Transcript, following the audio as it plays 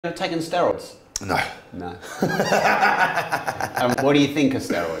You've taken steroids? No. No. What do you think of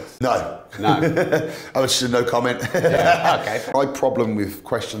steroids? No. No. I should no comment. Yeah, okay. My problem with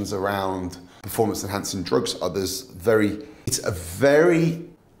questions around performance enhancing drugs are it's a very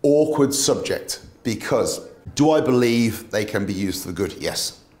awkward subject, because do I believe they can be used for the good?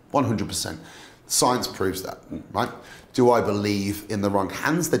 Yes, 100%. Science proves that, right? Do I believe in the wrong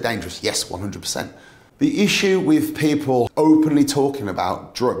hands they're dangerous? Yes, 100%. The issue with people openly talking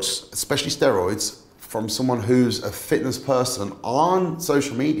about drugs, especially steroids, from someone who's a fitness person on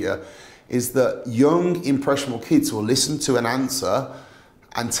social media, is that young, impressionable kids will listen to an answer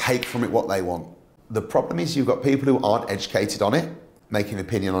and take from it what they want. The problem is you've got people who aren't educated on it, making an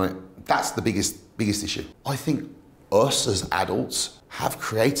opinion on it. That's the biggest issue. I think us as adults have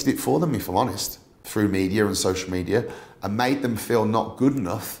created it for them, if I'm honest, through media and social media, and made them feel not good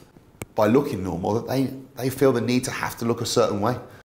enough by looking normal, that they feel the need to have to look a certain way.